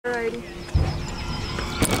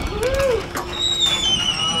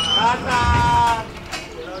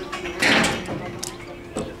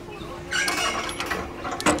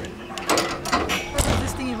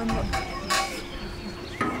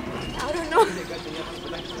You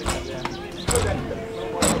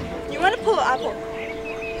want to pull an apple?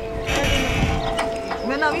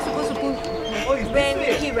 When are we supposed to pull? When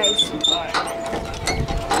he raised.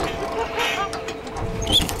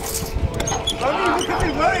 Mommy, you look at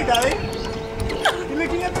me worried, darling. You're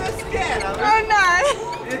looking at me scared, darling. Oh no!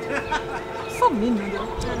 So mean, though.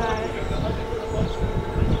 I know.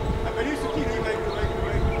 But you should keep it like.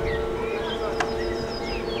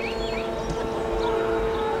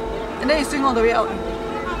 And then you swing all the way out.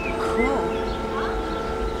 Cool.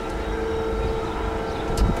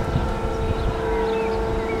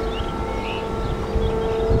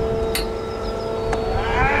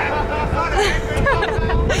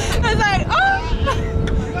 I was like, oh!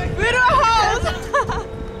 Where do I hold?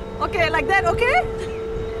 Okay, like that, okay?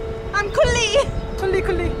 I'm coolie. Coolie,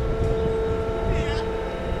 coolie.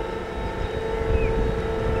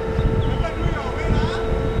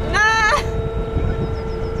 Nah.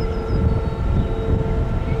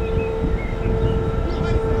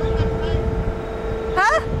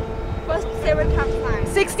 Huh? What's 7 times 9?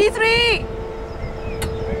 63!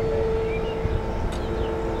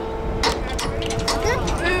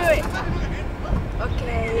 Wait.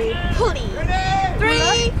 Okay. Pulley. 3,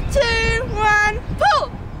 2, 1, pull!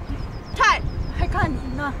 Tight. I can't.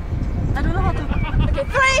 No. I don't know how to. Okay,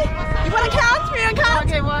 3. You want to count? You want to count?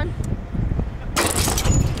 Okay, 1.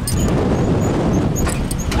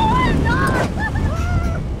 Oh my god!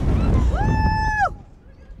 Woo!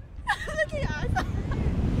 Look at us.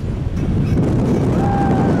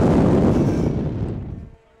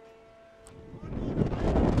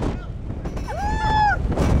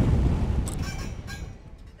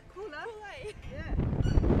 Cooler? Yeah.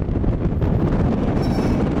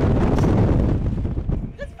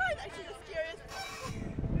 That's fine, actually, the scariest.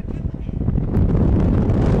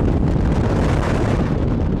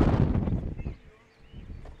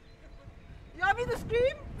 You want me to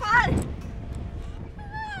scream? Fine!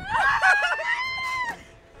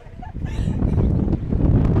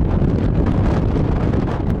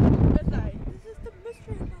 It's like, this is the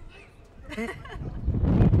mystery of my life.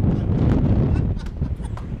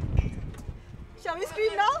 Shall we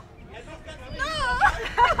scream now? No!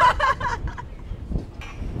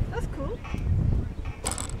 That's cool.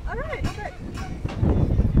 Alright, not bad.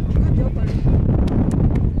 Good job, buddy.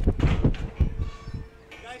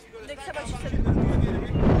 Next time I should say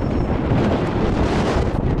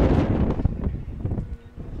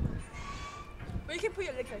but you can put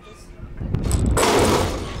your legs like this.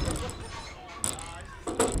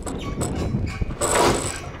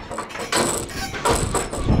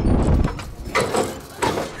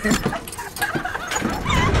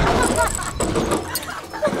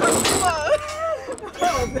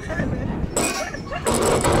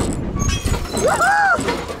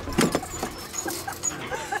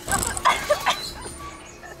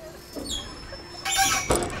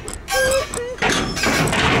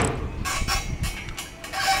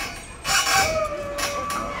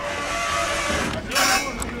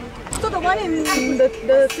 So the one in the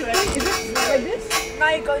Sukhi, is it like this? Now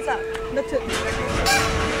it goes up. That's it.